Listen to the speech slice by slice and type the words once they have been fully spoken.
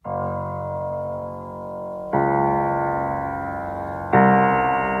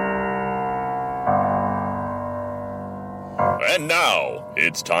And now,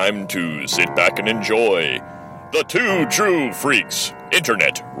 it's time to sit back and enjoy the Two True Freaks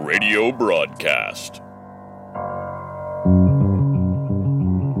Internet Radio Broadcast.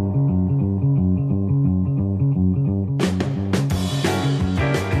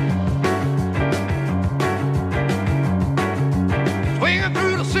 Swinging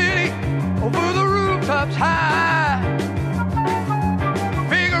through the city, over the rooftops high,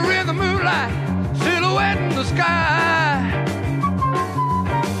 figure in the moonlight, silhouette in the sky.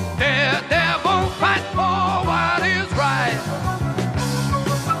 Daredevil fight for what is right.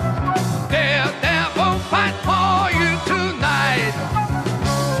 Daredevil fight for you tonight.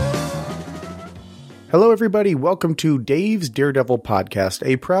 Hello everybody, welcome to Dave's Daredevil podcast,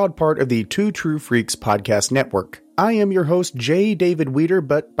 a proud part of the Two True Freaks podcast network. I am your host, J. David Weeder,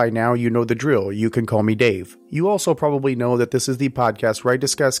 but by now you know the drill. You can call me Dave. You also probably know that this is the podcast where I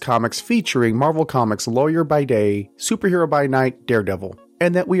discuss comics featuring Marvel Comics lawyer by day, superhero by night, Daredevil.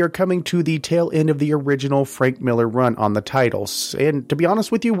 And that we are coming to the tail end of the original Frank Miller run on the titles. And to be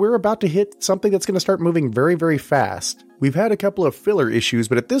honest with you, we're about to hit something that's going to start moving very, very fast. We've had a couple of filler issues,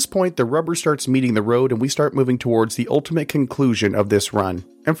 but at this point, the rubber starts meeting the road and we start moving towards the ultimate conclusion of this run.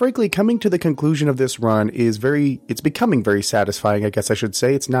 And frankly, coming to the conclusion of this run is it's becoming very satisfying, I guess I should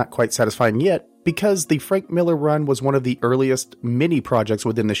say. It's not quite satisfying yet, because the Frank Miller run was one of the earliest mini projects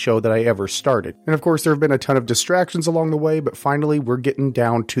within the show that I ever started. And of course, there have been a ton of distractions along the way, but finally we're getting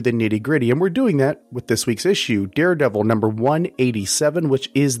down to the nitty gritty. And we're doing that with this week's issue, Daredevil number 187, which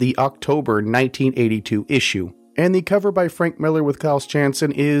is the October 1982 issue. And the cover by Frank Miller with Klaus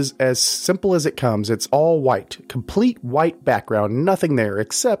Janson is as simple as it comes. It's all white, complete white background, nothing there,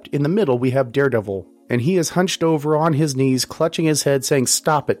 except in the middle we have Daredevil. And he is hunched over on his knees, clutching his head, saying,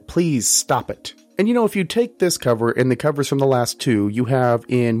 "Stop it, please stop it." And you know, if you take this cover and the covers from the last two, you have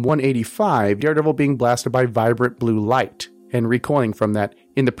in 185, Daredevil being blasted by vibrant blue light and recoiling from that.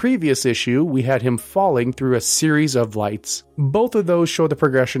 In the previous issue, we had him falling through a series of lights. Both of those show the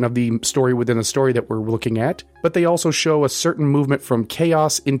progression of the story within the story that we're looking at, but they also show a certain movement from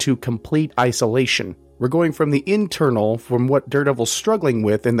chaos into complete isolation. We're going from the internal, from what Daredevil's struggling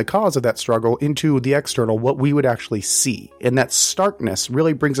with and the cause of that struggle, into the external, what we would actually see. And that starkness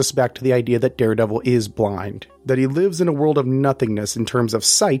really brings us back to the idea that Daredevil is blind. That he lives in a world of nothingness in terms of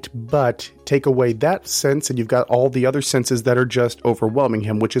sight, but take away that sense and you've got all the other senses that are just overwhelming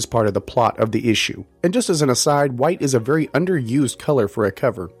him, which is part of the plot of the issue. And just as an aside, white is a very underused color for a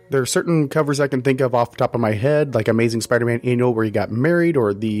cover. There are certain covers I can think of off the top of my head, like Amazing Spider-Man Annual where he got married,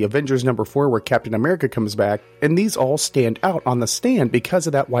 or the Avengers number 4 where Captain America comes back, and these all stand out on the stand because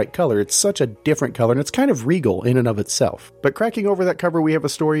of that white color. It's such a different color, and it's kind of regal in and of itself. But cracking over that cover, we have a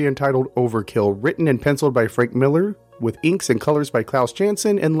story entitled Overkill, written and penciled by Frank Miller, with inks and colors by Klaus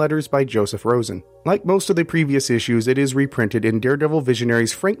Janson and letters by Joseph Rosen. Like most of the previous issues, it is reprinted in Daredevil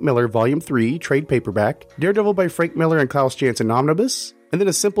Visionaries Frank Miller Volume 3, trade paperback, Daredevil by Frank Miller and Klaus Janson Omnibus, and then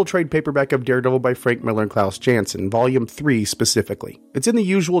a simple trade paperback of Daredevil by Frank Miller and Klaus Janson, Volume 3 specifically. It's in the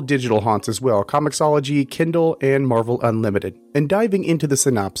usual digital haunts as well, Comixology, Kindle, and Marvel Unlimited. And diving into the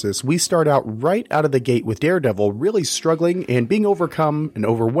synopsis, we start out right out of the gate with Daredevil really struggling and being overcome and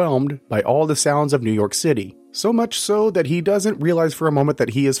overwhelmed by all the sounds of New York City. So much so that he doesn't realize for a moment that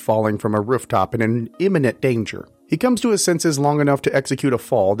he is falling from a rooftop and in imminent danger. He comes to his senses long enough to execute a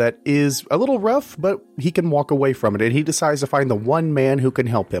fall that is a little rough, but he can walk away from it, and he decides to find the one man who can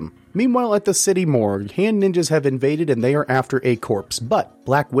help him. Meanwhile, at the city morgue, hand ninjas have invaded and they are after a corpse, but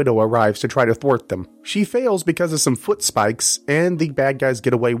Black Widow arrives to try to thwart them. She fails because of some foot spikes, and the bad guys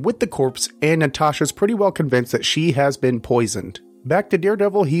get away with the corpse, and Natasha's pretty well convinced that she has been poisoned. Back to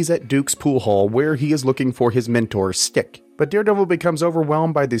Daredevil, he's at Duke's pool hall where he is looking for his mentor, Stick. But Daredevil becomes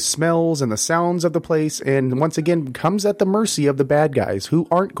overwhelmed by the smells and the sounds of the place and once again comes at the mercy of the bad guys who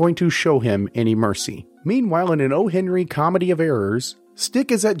aren't going to show him any mercy. Meanwhile, in an O. Henry comedy of errors,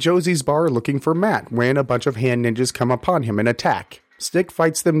 Stick is at Josie's bar looking for Matt when a bunch of hand ninjas come upon him and attack. Stick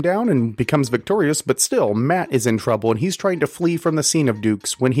fights them down and becomes victorious, but still, Matt is in trouble and he's trying to flee from the scene of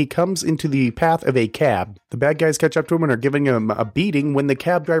Duke's when he comes into the path of a cab. The bad guys catch up to him and are giving him a beating when the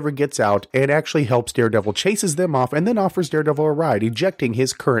cab driver gets out and actually helps Daredevil, chases them off, and then offers Daredevil a ride, ejecting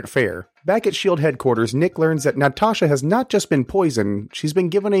his current fare. Back at S.H.I.E.L.D. headquarters, Nick learns that Natasha has not just been poisoned, she's been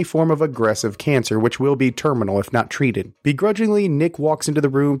given a form of aggressive cancer, which will be terminal if not treated. Begrudgingly, Nick walks into the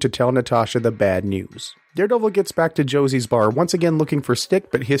room to tell Natasha the bad news. Daredevil gets back to Josie's bar, once again looking for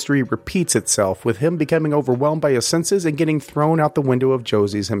Stick, but history repeats itself, with him becoming overwhelmed by his senses and getting thrown out the window of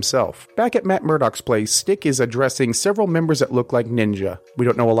Josie's himself. Back at Matt Murdock's place, Stick is addressing several members that look like ninja. We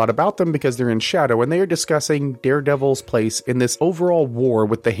don't know a lot about them because they're in shadow, and they are discussing Daredevil's place in this overall war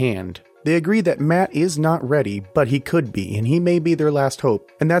with the Hand. They agree that Matt is not ready, but he could be, and he may be their last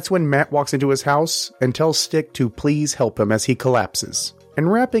hope. And that's when Matt walks into his house and tells Stick to please help him as he collapses. And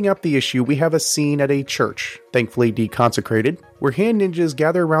wrapping up the issue, we have a scene at a church, thankfully deconsecrated, where hand ninjas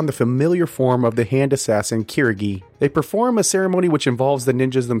gather around the familiar form of the hand assassin Kirigi. They perform a ceremony which involves the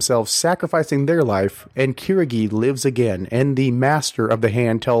ninjas themselves sacrificing their life, and Kirigi lives again, and the master of the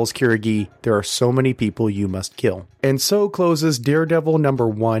hand tells Kirigi, there are so many people you must kill. And so closes Daredevil number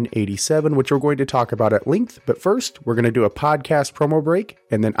 187, which we're going to talk about at length, but first, we're going to do a podcast promo break,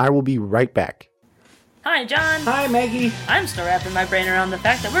 and then I will be right back. Hi, John. Hi, Maggie. I'm still wrapping my brain around the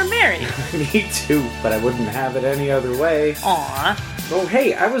fact that we're married. Me too, but I wouldn't have it any other way. Aw. Oh,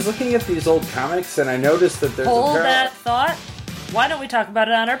 hey, I was looking at these old comics and I noticed that there's Hold that thought. Why don't we talk about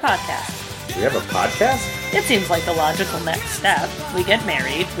it on our podcast? We have a podcast? It seems like the logical next step. We get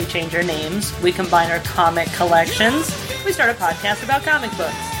married, we change our names, we combine our comic collections, we start a podcast about comic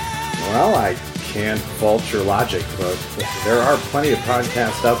books. Well, I can't fault your logic, but there are plenty of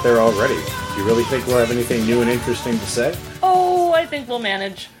podcasts out there already. Do you really think we'll have anything new and interesting to say? Oh, I think we'll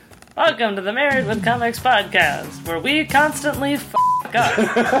manage. Welcome to the Married with Comics podcast, where we constantly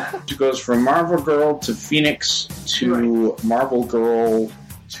up. It goes from Marvel Girl to Phoenix to Marvel Girl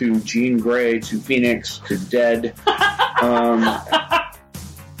to Jean Grey to Phoenix to Dead. And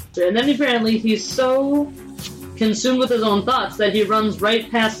then apparently he's so consumed with his own thoughts that he runs right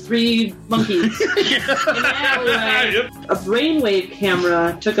past 3 monkeys in the alleyway. A brainwave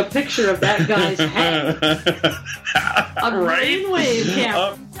camera took a picture of that guy's head. A brainwave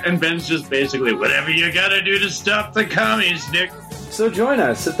camera. And Ben's just basically, whatever you gotta do to stop the commies, Nick. So join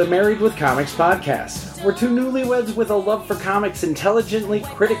us at the Married with Comics podcast, where two newlyweds with a love for comics intelligently,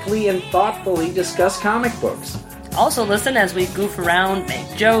 critically, and thoughtfully discuss comic books. Also listen as we goof around, make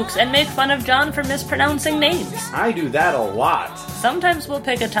jokes, and make fun of John for mispronouncing names. I do that a lot. Sometimes we'll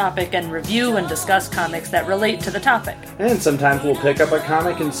pick a topic and review and discuss comics that relate to the topic. And sometimes we'll pick up a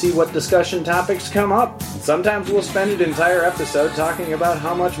comic and see what discussion topics come up. Sometimes we'll spend an entire episode talking about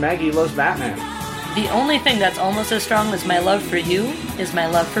how much Maggie loves Batman. The only thing that's almost as strong as my love for you is my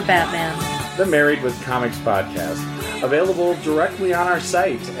love for Batman. The Married with Comics podcast. Available directly on our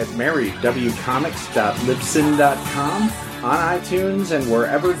site at marriedwcomics.libsyn.com, on iTunes, and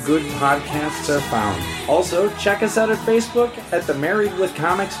wherever good podcasts are found. Also, check us out at Facebook at the Married with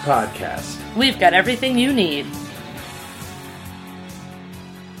Comics podcast. We've got everything you need.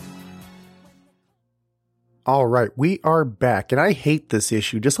 All right, we are back, and I hate this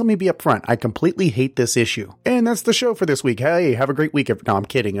issue. Just let me be upfront. I completely hate this issue. And that's the show for this week. Hey, have a great week. No, I'm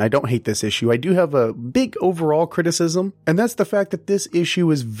kidding. I don't hate this issue. I do have a big overall criticism, and that's the fact that this issue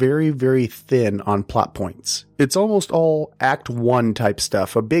is very, very thin on plot points. It's almost all Act 1 type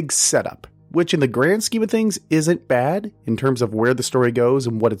stuff, a big setup, which in the grand scheme of things isn't bad in terms of where the story goes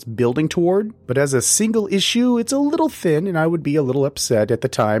and what it's building toward. But as a single issue, it's a little thin, and I would be a little upset at the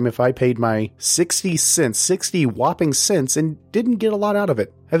time if I paid my 60 whopping cents, and didn't get a lot out of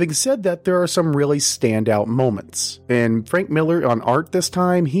it. Having said that, there are some really standout moments. And Frank Miller on art this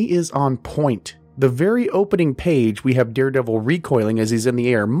time, he is on point. The very opening page, we have Daredevil recoiling as he's in the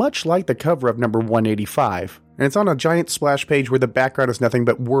air, much like the cover of number 185. And it's on a giant splash page where the background is nothing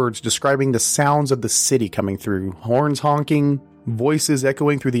but words describing the sounds of the city coming through. Horns honking, voices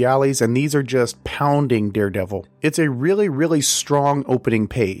echoing through the alleys, and these are just pounding Daredevil. It's a really, really strong opening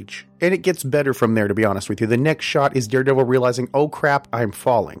page. And it gets better from there, to be honest with you. The next shot is Daredevil realizing, oh crap, I'm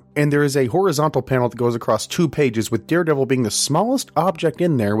falling. And there is a horizontal panel that goes across 2 pages with Daredevil being the smallest object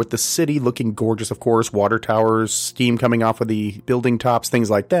in there, with the city looking gorgeous, of course, water towers, steam coming off of the building tops,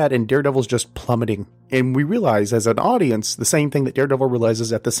 things like that, and Daredevil's just plummeting. And we realize as an audience the same thing that Daredevil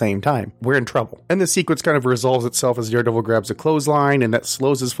realizes at the same time. We're in trouble. And the sequence kind of resolves itself as Daredevil grabs a clothesline, and that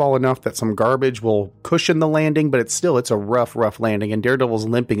slows his fall enough that some garbage will cushion the landing, but it's a rough landing, and Daredevil's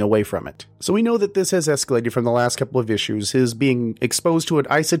limping away from it. So we know that this has escalated from the last couple of issues. His being exposed to an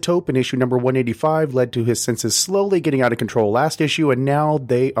isotope in issue number 185 led to his senses slowly getting out of control last issue, and now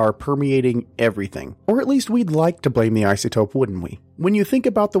they are permeating everything. Or at least we'd like to blame the isotope, wouldn't we? When you think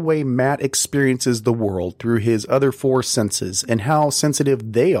about the way Matt experiences the world through his other 4 senses and how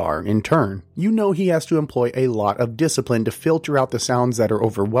sensitive they are in turn, you know he has to employ a lot of discipline to filter out the sounds that are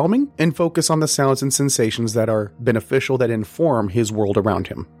overwhelming and focus on the sounds and sensations that are beneficial, that inform his world around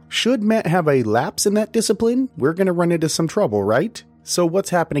him. Should Matt have a lapse in that discipline, we're going to run into some trouble, right? So what's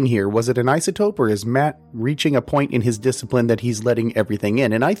happening here? Was it an isotope, or is Matt reaching a point in his discipline that he's letting everything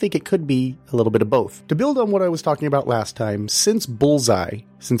in? And I think it could be a little bit of both. To build on what I was talking about last time, since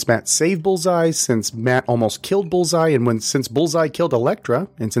Matt saved Bullseye, since Matt almost killed Bullseye, and since Bullseye killed Elektra,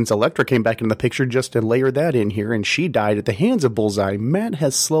 and since Elektra came back into the picture just to layer that in here, and she died at the hands of Bullseye, Matt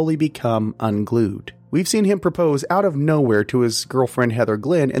has slowly become unglued. We've seen him propose out of nowhere to his girlfriend Heather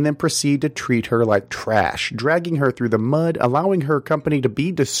Glenn and then proceed to treat her like trash, dragging her through the mud, allowing her company to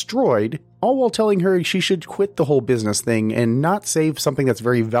be destroyed, all while telling her she should quit the whole business thing and not save something that's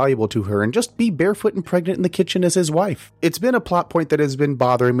very valuable to her and just be barefoot and pregnant in the kitchen as his wife. It's been a plot point that has been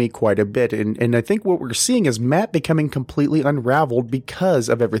bothering me quite a bit, and I think what we're seeing is Matt becoming completely unraveled because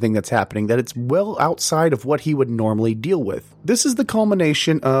of everything that's happening, that it's well outside of what he would normally deal with. This is the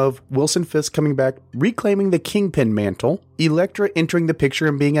culmination of Wilson Fisk coming back, reclaiming the Kingpin mantle, Elektra entering the picture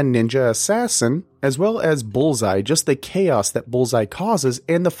and being a ninja assassin, as well as Bullseye, just the chaos that Bullseye causes,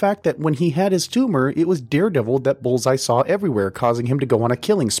 and the fact that when he had his tumor, it was Daredevil that Bullseye saw everywhere, causing him to go on a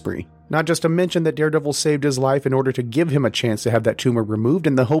killing spree. Not just to mention that Daredevil saved his life in order to give him a chance to have that tumor removed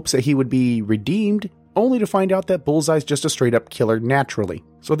in the hopes that he would be redeemed, only to find out that Bullseye's just a straight-up killer naturally.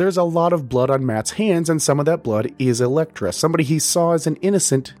 So there's a lot of blood on Matt's hands, and some of that blood is Elektra, somebody he saw as an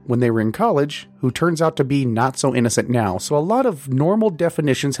innocent when they were in college, who turns out to be not so innocent now. So a lot of normal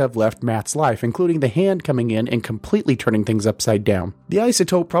definitions have left Matt's life, including the hand coming in and completely turning things upside down. The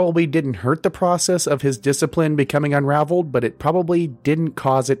isotope probably didn't hurt the process of his discipline becoming unraveled, but it probably didn't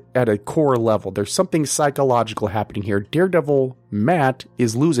cause it at a core level. There's something psychological happening here. Daredevil Matt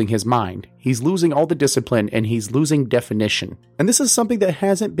is losing his mind. He's losing all the discipline, and he's losing definition. And this is something that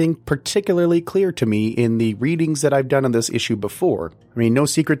hasn't been particularly clear to me in the readings that I've done on this issue before. I mean, no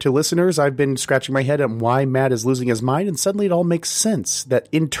secret to listeners, I've been scratching my head on why Matt is losing his mind, and suddenly it all makes sense that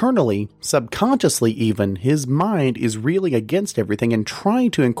internally, subconsciously even, his mind is reeling against everything and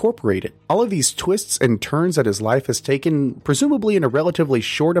trying to incorporate it. All of these twists and turns that his life has taken, presumably in a relatively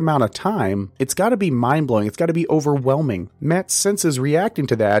short amount of time, it's got to be mind-blowing, it's got to be overwhelming. Matt's senses reacting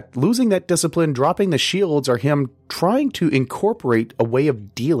to that, losing that discipline, dropping the shields, are him trying to incorporate a way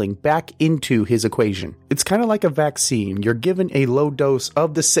of dealing back into his equation. It's kind of like a vaccine. You're given a low dose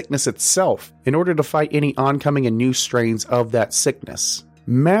of the sickness itself in order to fight any oncoming and new strains of that sickness.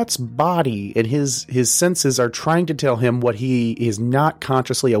 Matt's body and his senses are trying to tell him what he is not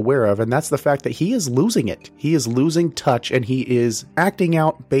consciously aware of, and that's the fact that he is losing it. He is losing touch, and he is acting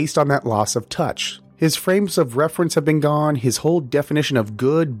out based on that loss of touch. His frames of reference have been gone. His whole definition of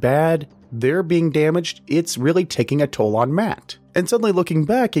good, bad, they're being damaged. It's really taking a toll on Matt. And suddenly looking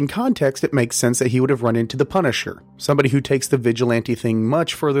back in context, it makes sense that he would have run into the Punisher, somebody who takes the vigilante thing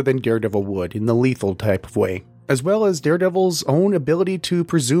much further than Daredevil would, in the lethal type of way. As well as Daredevil's own ability to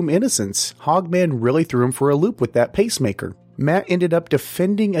presume innocence. Hogman really threw him for a loop with that pacemaker. Matt ended up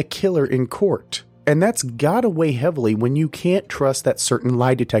defending a killer in court. And that's gotta weigh heavily when you can't trust that certain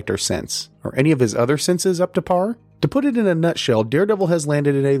lie detector sense. Are any of his other senses up to par? To put it in a nutshell, Daredevil has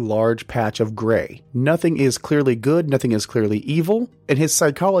landed in a large patch of gray. Nothing is clearly good, nothing is clearly evil, and his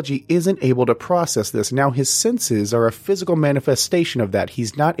psychology isn't able to process this. Now his senses are a physical manifestation of that.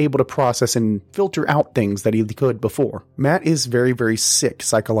 He's not able to process and filter out things that he could before. Matt is very, very sick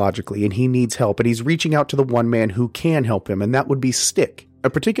psychologically, and he needs help, and he's reaching out to the one man who can help him, and that would be Stick.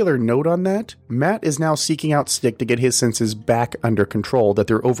 A particular note on that, Matt is now seeking out Stick to get his senses back under control, that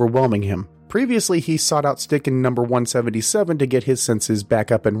they're overwhelming him. Previously, he sought out Stick in number 177 to get his senses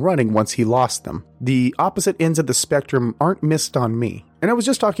back up and running once he lost them. The opposite ends of the spectrum aren't missed on me. And I was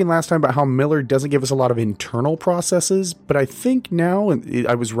just talking last time about how Miller doesn't give us a lot of internal processes, but I think now, and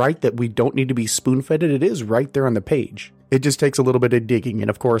I was right that we don't need to be spoon-fed it. It is right there on the page. It just takes a little bit of digging, and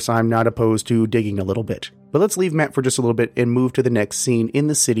of course, I'm not opposed to digging a little bit. But let's leave Matt for just a little bit and move to the next scene in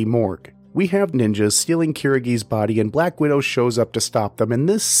the city morgue. We have ninjas stealing Kirigi's body, and Black Widow shows up to stop them, and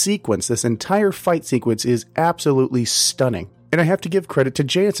this sequence, this entire fight sequence, is absolutely stunning. And I have to give credit to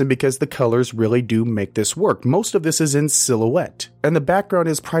Jansen because the colors really do make this work. Most of this is in silhouette, and the background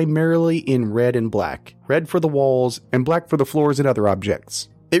is primarily in red and black. Red for the walls, and black for the floors and other objects.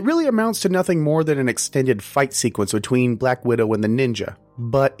 It really amounts to nothing more than an extended fight sequence between Black Widow and the ninja,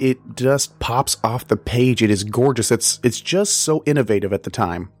 but it just pops off the page. It is gorgeous. It's just so innovative at the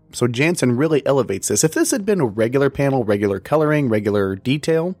time. So Jansen really elevates this. If this had been a regular panel, regular coloring, regular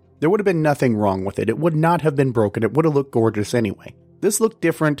detail, there would have been nothing wrong with it. It would not have been broken. It would have looked gorgeous anyway. This looked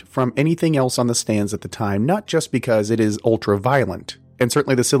different from anything else on the stands at the time, not just because it is ultra-violent, and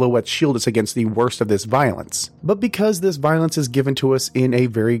certainly the silhouettes shield us against the worst of this violence, but because this violence is given to us in a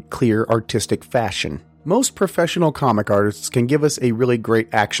very clear artistic fashion. Most professional comic artists can give us a really great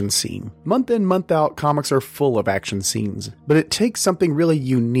action scene. Month in, month out, comics are full of action scenes, but it takes something really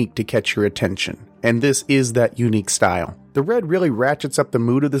unique to catch your attention, and this is that unique style. The red really ratchets up the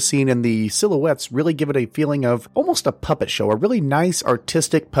mood of the scene, and the silhouettes really give it a feeling of almost a puppet show, a really nice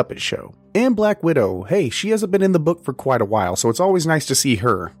artistic puppet show. And Black Widow, hey, she hasn't been in the book for quite a while, so it's always nice to see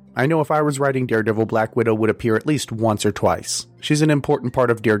her. I know if I was writing Daredevil, Black Widow would appear at least once or twice. She's an important part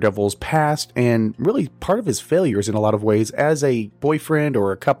of Daredevil's past, and really part of his failures in a lot of ways as a boyfriend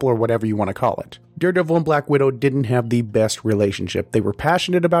or a couple or whatever you want to call it. Daredevil and Black Widow didn't have the best relationship. They were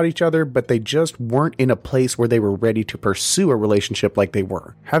passionate about each other, but they just weren't in a place where they were ready to pursue a relationship like they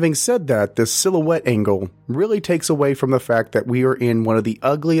were. Having said that, this silhouette angle really takes away from the fact that we are in one of the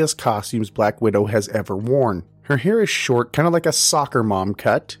ugliest costumes Black Widow has ever worn. Her hair is short, kind of like a soccer mom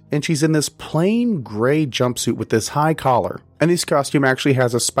cut, and she's in this plain gray jumpsuit with this high collar. And this costume actually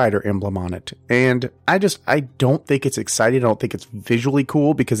has a spider emblem on it. And I don't think it's exciting. I don't think it's visually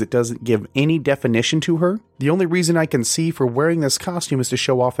cool because it doesn't give any definition to her. The only reason I can see for wearing this costume is to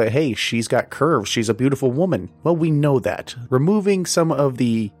show off that, hey, she's got curves. She's a beautiful woman. Well, we know that. Removing some of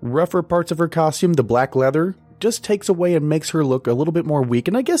the rougher parts of her costume, the black leather, just takes away and makes her look a little bit more weak,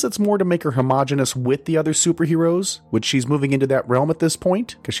 and I guess it's more to make her homogenous with the other superheroes, which she's moving into that realm at this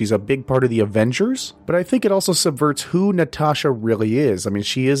point, because she's a big part of the Avengers, but I think it also subverts who Natasha really is. I mean,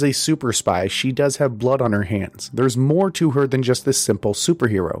 she is a super spy, she does have blood on her hands, there's more to her than just this simple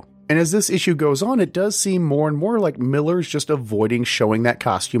superhero. And as this issue goes on, it does seem more and more like Miller's just avoiding showing that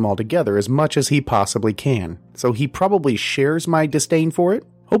costume altogether as much as he possibly can. So he probably shares my disdain for it.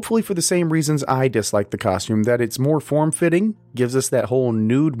 Hopefully for the same reasons I dislike the costume, that it's more form-fitting, gives us that whole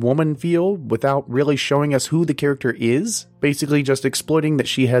nude woman feel without really showing us who the character is, basically just exploiting that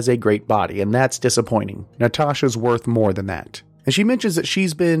she has a great body, and that's disappointing. Natasha's worth more than that. And she mentions that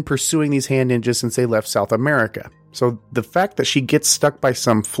she's been pursuing these hand ninjas since they left South America. So the fact that she gets stuck by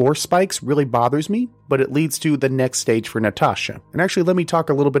some floor spikes really bothers me, but it leads to the next stage for Natasha. And actually, let me talk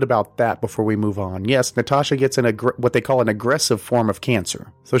a little bit about that before we move on. Yes, Natasha gets what they call an aggressive form of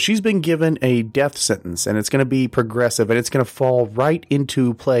cancer. So she's been given a death sentence, and it's going to be progressive, and it's going to fall right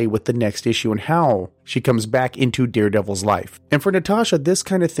into play with the next issue and how she comes back into Daredevil's life. And for Natasha, this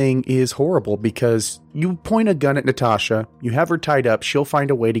kind of thing is horrible because you point a gun at Natasha, you have her tied up, she'll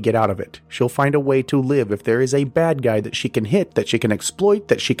find a way to get out of it. She'll find a way to live. If there is a bad guy that she can hit, that she can exploit,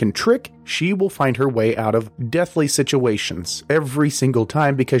 that she can trick, she will find her way out of deathly situations every single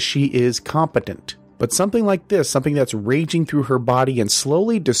time because she is competent. But something like this, something that's raging through her body and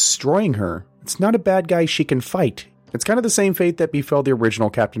slowly destroying her, it's not a bad guy she can fight. It's kind of the same fate that befell the original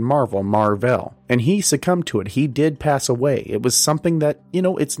Captain Marvel, and he succumbed to it. He did pass away. It was something that,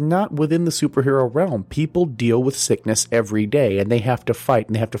 it's not within the superhero realm. People deal with sickness every day, and they have to fight,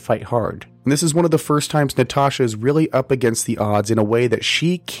 and they have to fight hard. And this is one of the first times Natasha is really up against the odds in a way that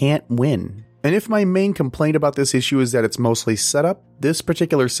she can't win. And if my main complaint about this issue is that it's mostly setup, this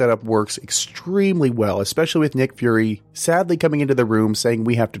particular setup works extremely well, especially with Nick Fury sadly coming into the room saying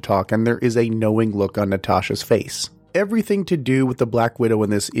we have to talk, and there is a knowing look on Natasha's face. Everything to do with the Black Widow in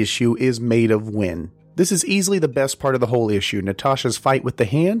this issue is made of win. This is easily the best part of the whole issue. Natasha's fight with the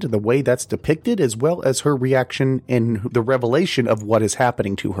hand, the way that's depicted, as well as her reaction and the revelation of what is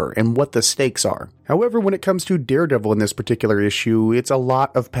happening to her and what the stakes are. However, when it comes to Daredevil in this particular issue, it's a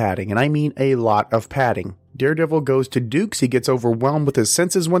lot of padding, and I mean a lot of padding. Daredevil goes to Dukes, he gets overwhelmed with his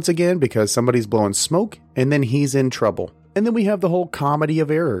senses once again because somebody's blowing smoke, and then he's in trouble. And then we have the whole comedy of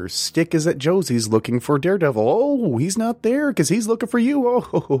errors. Stick is at Josie's looking for Daredevil. Oh, he's not there because he's looking for you.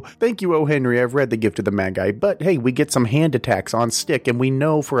 Oh, thank you, O. Henry. I've read The Gift of the Mad Guy. But hey, we get some hand attacks on Stick, and we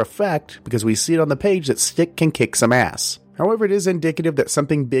know for a fact, because we see it on the page, that Stick can kick some ass. However, it is indicative that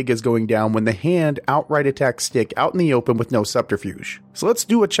something big is going down when the Hand outright attacks Stick out in the open with no subterfuge. So let's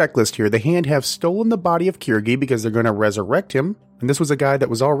do a checklist here. The Hand have stolen the body of Kirgi because they're going to resurrect him. And this was a guy that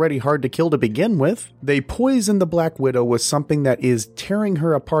was already hard to kill to begin with. They poison the Black Widow with something that is tearing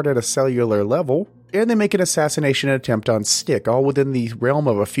her apart at a cellular level. And they make an assassination attempt on Stick, all within the realm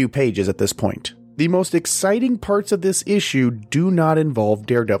of a few pages at this point. The most exciting parts of this issue do not involve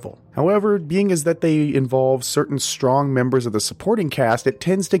Daredevil. However, being as that they involve certain strong members of the supporting cast, it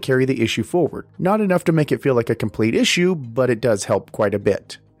tends to carry the issue forward. Not enough to make it feel like a complete issue, but it does help quite a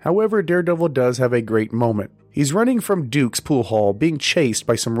bit. However, Daredevil does have a great moment. He's running from Duke's pool hall, being chased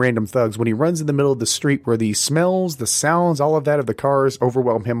by some random thugs when he runs in the middle of the street where the smells, the sounds, all of that of the cars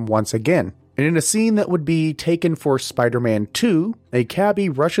overwhelm him once again. And in a scene that would be taken for Spider-Man 2, a cabbie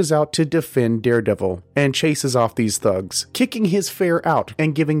rushes out to defend Daredevil and chases off these thugs, kicking his fare out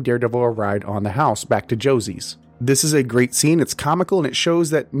and giving Daredevil a ride on the house back to Josie's. This is a great scene. It's comical, and it shows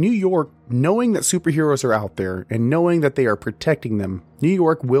that New York, knowing that superheroes are out there and knowing that they are protecting them, New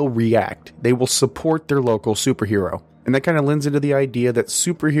York will react. They will support their local superhero. And that kind of lends into the idea that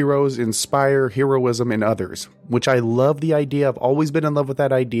superheroes inspire heroism in others, which I love the idea. I've always been in love with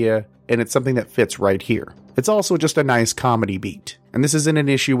that idea, and it's something that fits right here. It's also just a nice comedy beat, and this isn't an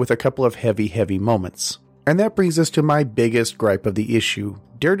issue with a couple of heavy moments. And that brings us to my biggest gripe of the issue.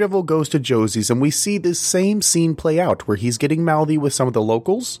 Daredevil goes to Josie's, and we see this same scene play out where he's getting mouthy with some of the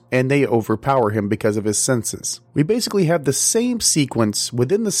locals, and they overpower him because of his senses. We basically have the same sequence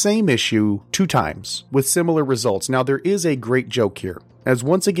within the same issue 2 times, with similar results. Now, there is a great joke here, as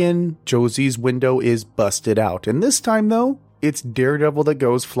once again, Josie's window is busted out, and this time, though, it's Daredevil that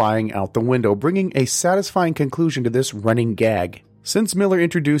goes flying out the window, bringing a satisfying conclusion to this running gag. Since Miller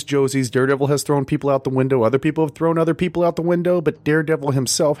introduced Josie's, Daredevil has thrown people out the window, other people have thrown other people out the window, but Daredevil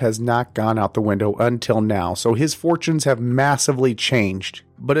himself has not gone out the window until now, so his fortunes have massively changed.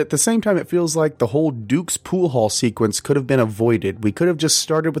 But at the same time, it feels like the whole Duke's pool hall sequence could have been avoided. We could have just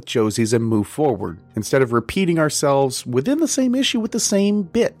started with Josie's and moved forward, instead of repeating ourselves within the same issue with the same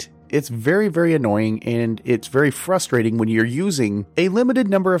bit. It's very annoying, and it's very frustrating when you're using a limited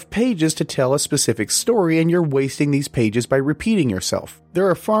number of pages to tell a specific story and you're wasting these pages by repeating yourself. There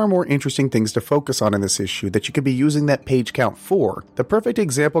are far more interesting things to focus on in this issue that you could be using that page count for. The perfect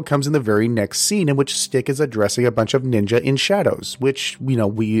example comes in the very next scene, in which Stick is addressing a bunch of ninja in shadows, which,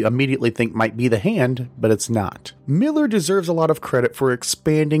 we immediately think might be the Hand, but it's not. Miller deserves a lot of credit for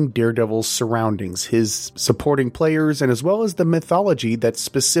expanding Daredevil's surroundings, his supporting players, and as well as the mythology that's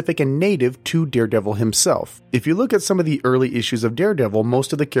specific and native to Daredevil himself. If you look at some of the early issues of Daredevil,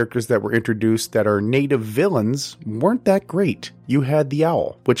 most of the characters that were introduced that are native villains weren't that great. You had the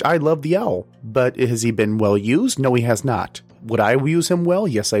Owl, which I love the Owl, but has he been well used? No, he has not. Would I use him well?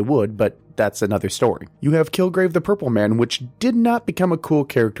 Yes, I would, but that's another story. You have Kilgrave the Purple Man, which did not become a cool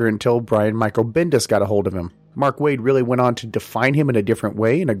character until Brian Michael Bendis got a hold of him. Mark Waid really went on to define him in a different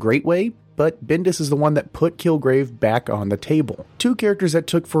way, in a great way, but Bendis is the one that put Kilgrave back on the table. 2 characters that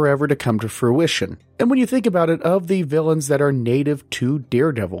took forever to come to fruition. And when you think about it, of the villains that are native to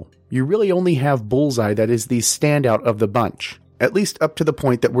Daredevil, you really only have Bullseye that is the standout of the bunch. At least up to the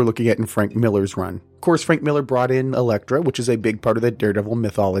point that we're looking at in Frank Miller's run. Of course, Frank Miller brought in Elektra, which is a big part of the Daredevil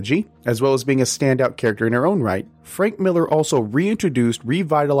mythology, as well as being a standout character in her own right. Frank Miller also reintroduced,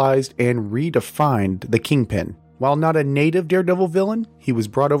 revitalized, and redefined the Kingpin. While not a native Daredevil villain, he was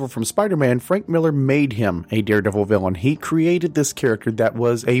brought over from Spider-Man. Frank Miller made him a Daredevil villain. He created this character that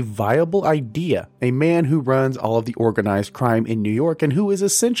was a viable idea. A man who runs all of the organized crime in New York and who is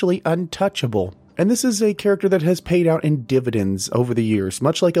essentially untouchable. And this is a character that has paid out in dividends over the years.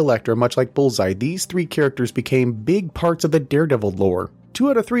 Much like Elektra, much like Bullseye, these 3 characters became big parts of the Daredevil lore. 2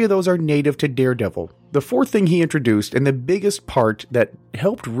 out of 3 of those are native to Daredevil. The 4th thing he introduced, and the biggest part that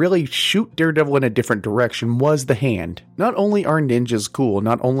helped really shoot Daredevil in a different direction, was the Hand. Not only are ninjas cool,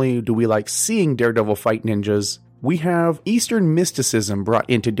 not only do we like seeing Daredevil fight ninjas, we have Eastern mysticism brought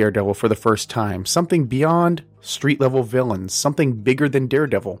into Daredevil for the first time. Something beyond street-level villains, something bigger than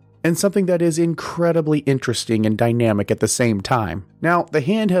Daredevil. And something that is incredibly interesting and dynamic at the same time. Now, the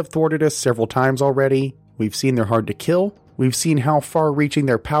Hand have thwarted us several times already. We've seen they're hard to kill. We've seen how far-reaching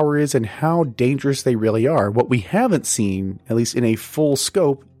their power is and how dangerous they really are. What we haven't seen, at least in a full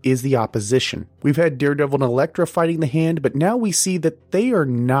scope, is the opposition. We've had Daredevil and Elektra fighting the Hand, but now we see that they are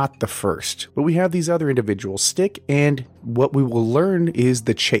not the first. But we have these other individuals, Stick, and what we will learn is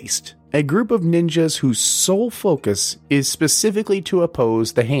the Chaste. A group of ninjas whose sole focus is specifically to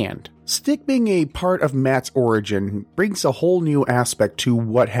oppose the Hand. Stick being a part of Matt's origin brings a whole new aspect to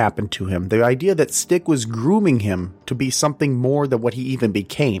what happened to him. The idea that Stick was grooming him to be something more than what he even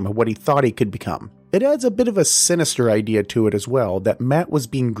became, or what he thought he could become. It adds a bit of a sinister idea to it as well, that Matt was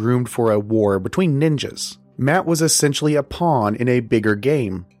being groomed for a war between ninjas. Matt was essentially a pawn in a bigger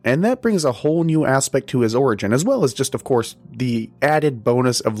game, and that brings a whole new aspect to his origin, as well as just, of course, the added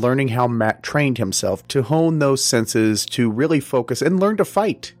bonus of learning how Matt trained himself to hone those senses, to really focus and learn to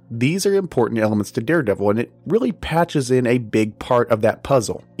fight. These are important elements to Daredevil, and it really patches in a big part of that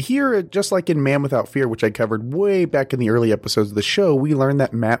puzzle. Here, just like in Man Without Fear, which I covered way back in the early episodes of the show, we learn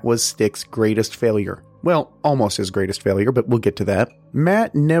that Matt was Stick's greatest failure. Well, almost his greatest failure, but we'll get to that.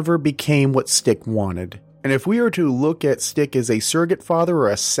 Matt never became what Stick wanted. And if we were to look at Stick as a surrogate father or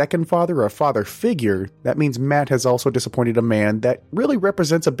a second father or a father figure, that means Matt has also disappointed a man that really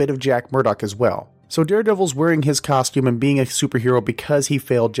represents a bit of Jack Murdock as well. So Daredevil's wearing his costume and being a superhero because he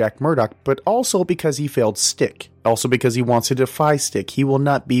failed Jack Murdock, but also because he failed Stick. Also because he wants to defy Stick. He will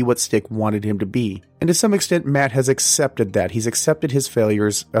not be what Stick wanted him to be. And to some extent, Matt has accepted that. He's accepted his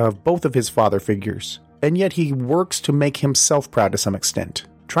failures of both of his father figures. and yet he works to make himself proud to some extent.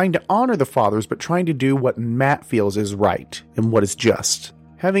 Trying to honor the fathers, but trying to do what Matt feels is right and what is just.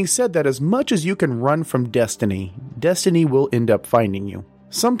 Having said that, as much as you can run from destiny, destiny will end up finding you.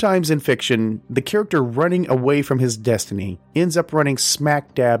 Sometimes in fiction, the character running away from his destiny ends up running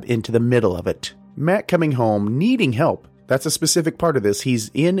smack dab into the middle of it. Matt coming home, needing help. That's a specific part of this. He's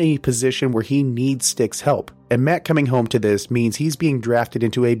in a position where he needs Stick's help. And Matt coming home to this means he's being drafted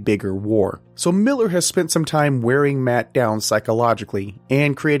into a bigger war. So Miller has spent some time wearing Matt down psychologically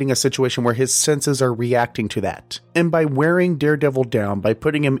and creating a situation where his senses are reacting to that. And by wearing Daredevil down, by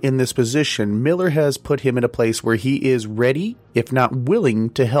putting him in this position, Miller has put him in a place where he is ready, if not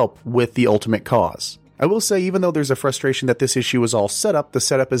willing, to help with the ultimate cause. I will say, even though there's a frustration that this issue is all set up, the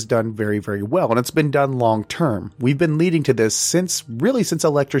setup is done very, very well, and it's been done long term. We've been leading to this since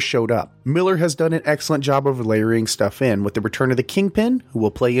Elektra showed up. Miller has done an excellent job of layering stuff in, with the return of the Kingpin, who will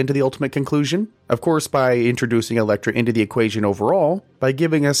play into the ultimate conclusion. Of course, by introducing Elektra into the equation overall, by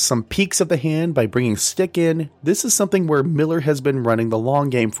giving us some peeks of the hand, by bringing Stick in, this is something where Miller has been running the long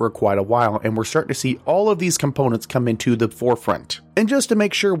game for quite a while, and we're starting to see all of these components come into the forefront. And just to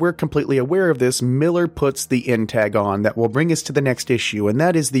make sure we're completely aware of this, Miller puts the end tag on that will bring us to the next issue, and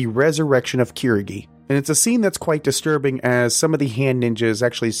that is the resurrection of Kirigi. And it's a scene that's quite disturbing, as some of the hand ninjas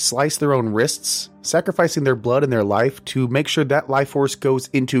actually slice their own wrists, sacrificing their blood and their life to make sure that life force goes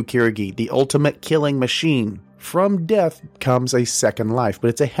into Kirigi, the ultimate killing machine. From death comes a second life, but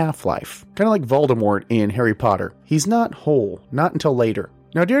it's a half-life. Kind of like Voldemort in Harry Potter. He's not whole, not until later.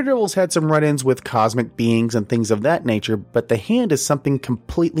 Now, Daredevil's had some run-ins with cosmic beings and things of that nature, but the hand is something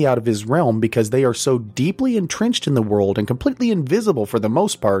completely out of his realm because they are so deeply entrenched in the world and completely invisible for the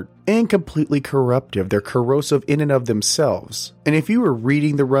most part, and completely corruptive. They're corrosive in and of themselves. And if you were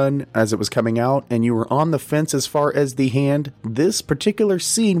reading the run as it was coming out and you were on the fence as far as the hand, this particular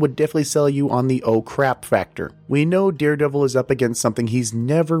scene would definitely sell you on the oh crap factor. We know Daredevil is up against something he's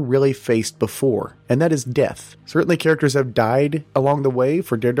never really faced before, and that is death. Certainly characters have died along the way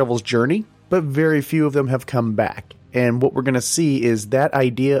for Daredevil's journey, but very few of them have come back. And what we're going to see is that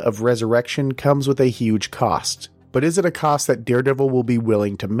idea of resurrection comes with a huge cost. But is it a cost that Daredevil will be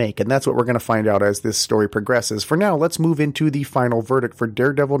willing to make? And that's what we're going to find out as this story progresses. For now, let's move into the final verdict for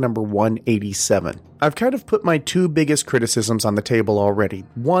Daredevil number 187. I've kind of put my two biggest criticisms on the table already.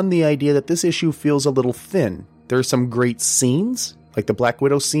 One, the idea that this issue feels a little thin. There are some great scenes, like the Black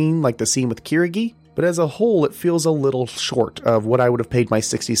Widow scene, like the scene with Kirigi, but as a whole, it feels a little short of what I would have paid my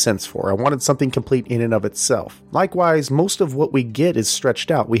 60 cents for. I wanted something complete in and of itself. Likewise, most of what we get is stretched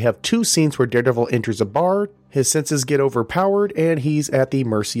out. We have two scenes where Daredevil enters a bar, his senses get overpowered, and he's at the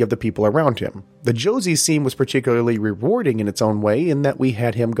mercy of the people around him. The Josie scene was particularly rewarding in its own way in that we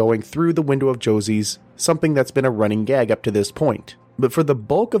had him going through the window of Josie's, something that's been a running gag up to this point. But for the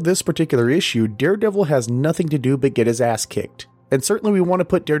bulk of this particular issue, Daredevil has nothing to do but get his ass kicked. And certainly we want to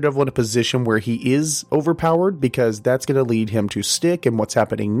put Daredevil in a position where he is overpowered because that's going to lead him to Stick and what's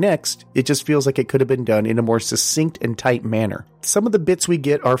happening next. It just feels like it could have been done in a more succinct and tight manner. Some of the bits we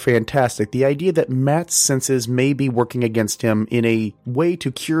get are fantastic. The idea that Matt's senses may be working against him in a way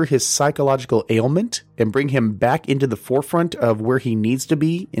to cure his psychological ailment and bring him back into the forefront of where he needs to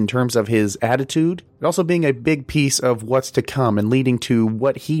be in terms of his attitude. It also being a big piece of what's to come and leading to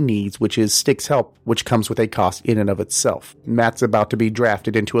what he needs, which is Stick's help, which comes with a cost in and of itself. Matt's about to be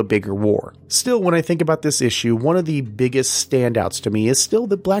drafted into a bigger war. Still, when I think about this issue, one of the biggest standouts to me is still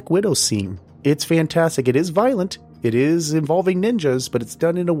the Black Widow scene. It's fantastic. It is violent. It is involving ninjas, but it's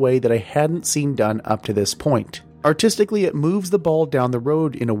done in a way that I hadn't seen done up to this point. Artistically, it moves the ball down the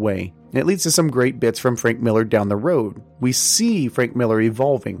road in a way, and it leads to some great bits from Frank Miller down the road. We see Frank Miller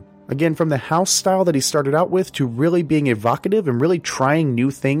evolving. Again, from the house style that he started out with to really being evocative and really trying new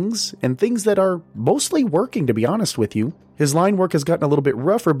things, and things that are mostly working, to be honest with you. His line work has gotten a little bit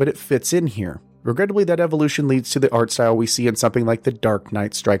rougher, but it fits in here. Regrettably, that evolution leads to the art style we see in something like The Dark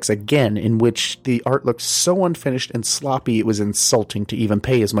Knight Strikes Again, in which the art looks so unfinished and sloppy it was insulting to even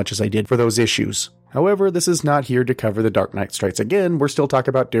pay as much as I did for those issues. However, this is not here to cover The Dark Knight Strikes Again. We're still talking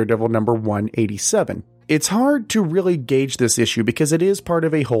about Daredevil number 187. It's hard to really gauge this issue because it is part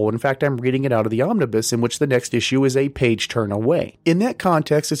of a whole. In fact, I'm reading it out of the omnibus, in which the next issue is a page turn away. In that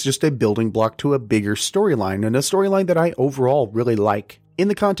context, it's just a building block to a bigger storyline, and a storyline that I overall really like. In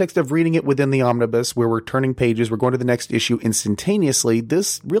the context of reading it within the omnibus, where we're turning pages, we're going to the next issue instantaneously,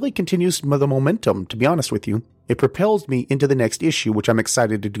 this really continues the momentum, to be honest with you. It propels me into the next issue, which I'm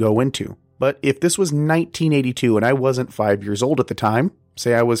excited to go into. But if this was 1982 and I wasn't 5 years old at the time,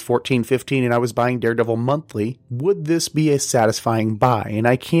 say I was 14, 15 and I was buying Daredevil monthly, would this be a satisfying buy? And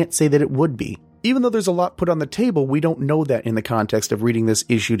I can't say that it would be. Even though there's a lot put on the table, we don't know that in the context of reading this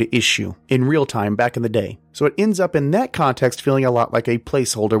issue to issue, in real time back in the day. So it ends up in that context feeling a lot like a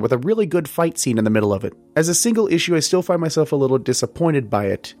placeholder with a really good fight scene in the middle of it. As a single issue, I still find myself a little disappointed by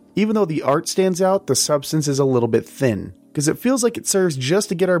it. Even though the art stands out, the substance is a little bit thin, because it feels like it serves just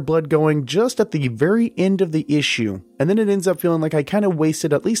to get our blood going just at the very end of the issue, and then it ends up feeling like I kind of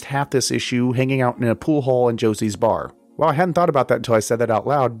wasted at least half this issue hanging out in a pool hall in Josie's bar. Well, I hadn't thought about that until I said that out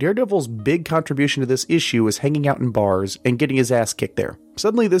loud. Daredevil's big contribution to this issue is hanging out in bars and getting his ass kicked there.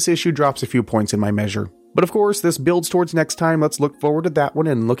 Suddenly this issue drops a few points in my measure. But of course, this builds towards next time. Let's look forward to that one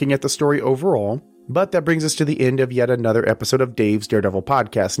and looking at the story overall. But that brings us to the end of yet another episode of Dave's Daredevil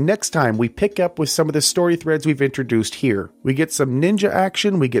podcast. Next time, we pick up with some of the story threads we've introduced here. We get some ninja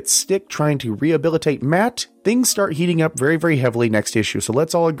action, we get Stick trying to rehabilitate Matt. Things start heating up very, very heavily next issue, so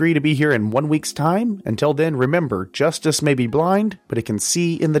let's all agree to be here in 1 week's time. Until then, remember, justice may be blind, but it can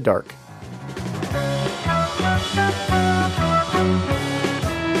see in the dark.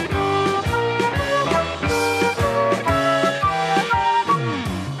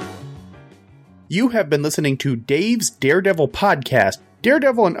 You have been listening to Dave's Daredevil podcast.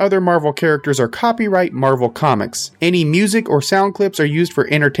 Daredevil and other Marvel characters are copyright Marvel Comics. Any music or sound clips are used for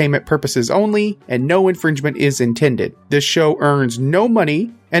entertainment purposes only, and no infringement is intended. This show earns no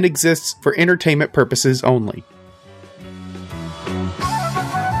money and exists for entertainment purposes only.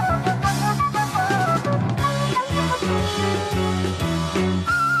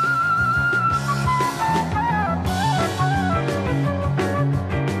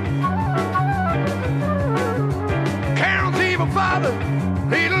 Father,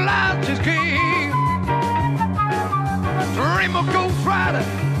 he lost his king. Dream of Ghost Rider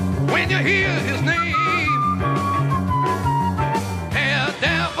when you hear his name.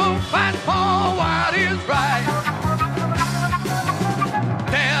 Daredevil fight for what is right.